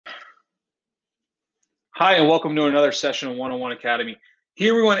Hi, and welcome to another session of 101 Academy.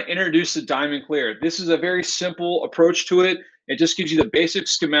 Here we want to introduce the diamond clear. This is a very simple approach to it. It just gives you the basic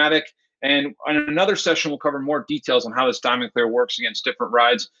schematic, and in another session, we'll cover more details on how this diamond clear works against different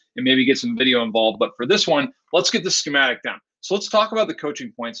rides and maybe get some video involved. But for this one, let's get the schematic down. So let's talk about the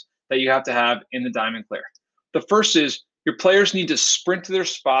coaching points that you have to have in the diamond clear. The first is your players need to sprint to their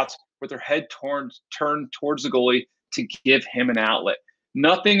spots with their head turned towards the goalie to give him an outlet.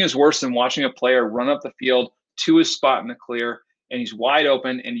 Nothing is worse than watching a player run up the field to his spot in the clear, and he's wide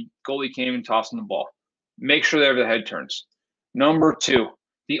open, and the goalie came and tossing the ball. Make sure they have the head turns. Number two,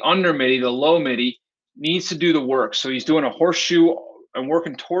 the under midi, the low midi, needs to do the work. So he's doing a horseshoe and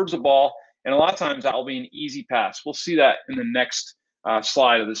working towards the ball, and a lot of times that will be an easy pass. We'll see that in the next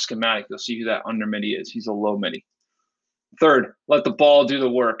slide of the schematic. You'll see who that under midi is. He's a low midi. Third, let the ball do the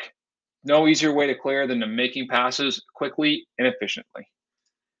work. No easier way to clear than to making passes quickly and efficiently.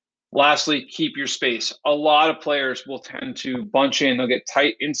 Lastly, keep your space. A lot of players will tend to bunch in. They'll get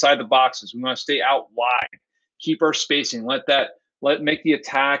tight inside the boxes. We want to stay out wide. Keep our spacing. Make the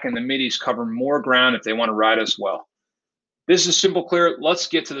attack and the middies cover more ground if they want to ride us well. This is simple clear. Let's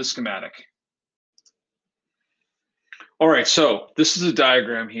get to the schematic. All right, so this is a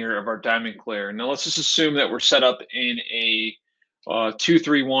diagram here of our diamond clear. Now let's just assume that we're set up in a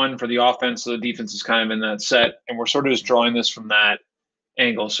 2-3-1 for the offense. So the defense is kind of in that set, and we're sort of just drawing this from that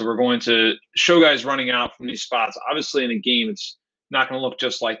angle. So we're going to show guys running out from these spots. Obviously in a game, it's not going to look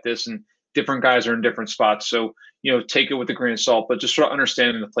just like this, and different guys are in different spots. So, take it with a grain of salt, but just sort of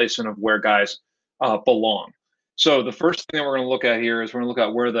understanding the placement of where guys belong. So the first thing that we're going to look at here is we're going to look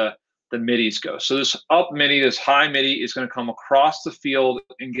at where the middies go. So this up midi, this high midi is going to come across the field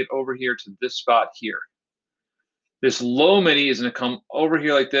and get over here to this spot here. This low midi is going to come over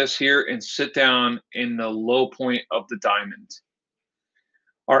here like this here and sit down in the low point of the diamond.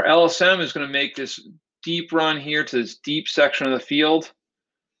 Our LSM is going to make this deep run here to this deep section of the field.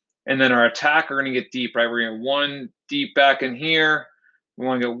 And then our attack are going to get deep, right? We're going to get one deep back in here. We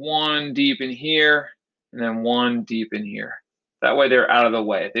want to get one deep in here, and then one deep in here. That way they're out of the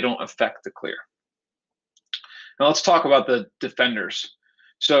way. They don't affect the clear. Now let's talk about the defenders.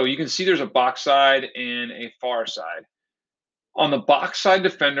 So you can see there's a box side and a far side. On the box side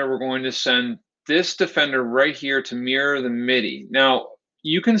defender, we're going to send this defender right here to mirror the midi. Now,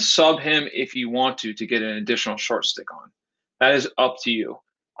 you can sub him if you want to get an additional short stick on. That is up to you.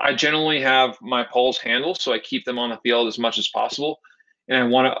 I generally have my poles handled, so I keep them on the field as much as possible, and I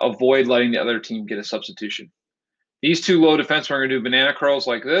want to avoid letting the other team get a substitution. These two low defensemen are going to do banana curls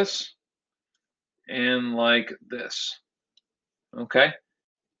like this and like this. Okay?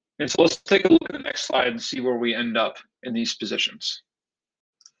 And so let's take a look at the next slide and see where we end up in these positions.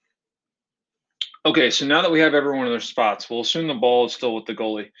 Okay, so now that we have everyone in their spots, we'll assume the ball is still with the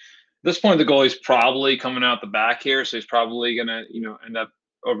goalie. At this point, the goalie's probably coming out the back here, so he's probably going to, end up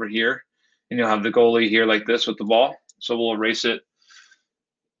over here. And you'll have the goalie here like this with the ball. So we'll erase it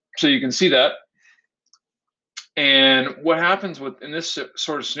so you can see that. And what happens in this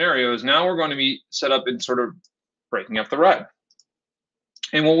sort of scenario is now we're going to be set up in sort of breaking up the ride.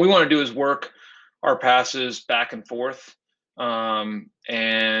 And what we want to do is work our passes back and forth and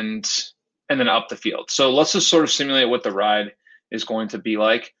then up the field. So let's just sort of simulate what the ride is going to be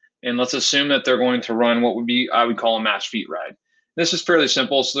like. And let's assume that they're going to run what I would call a match feet ride. This is fairly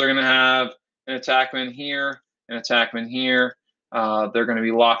simple. So they're going to have an attackman here, an attackman here. They're going to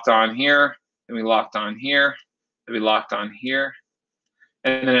be locked on here, they'll be locked on here, they'll be locked on here.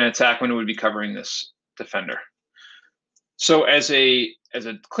 And then an attackman would be covering this defender. So as a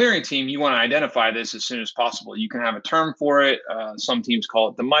clearing team, you want to identify this as soon as possible. You can have a term for it. Some teams call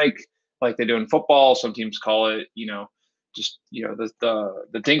it the mic, like they do in football. Some teams call it,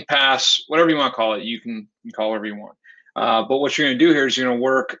 the dink pass, whatever you want to call it. You can call it whatever you want. But what you're going to do here is you're going to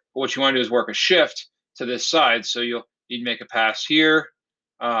work. What you want to do is work a shift to this side. So you'd make a pass here,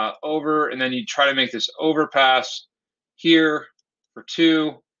 over, and then you try to make this overpass here for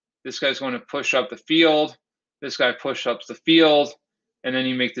 2. This guy's going to push up the field. This guy push ups the field, and then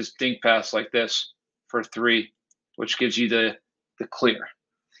you make this dink pass like this for 3, which gives you the clear.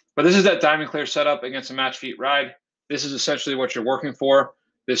 But this is that diamond clear setup against a match feet ride. This is essentially what you're working for,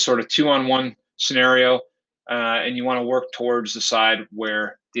 this sort of 2-on-1 scenario, and you want to work towards the side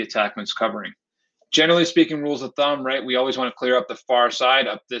where the attackman's covering. Generally speaking, rules of thumb, right? We always want to clear up the far side,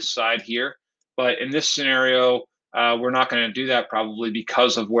 up this side here. But in this scenario, we're not going to do that probably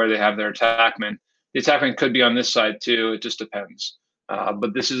because of where they have their attackman. The attackman could be on this side too. It just depends.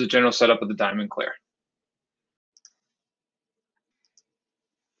 But this is a general setup of the diamond clear.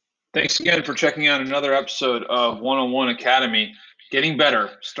 Thanks again for checking out another episode of 101 Academy. Getting better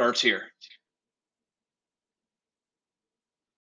starts here.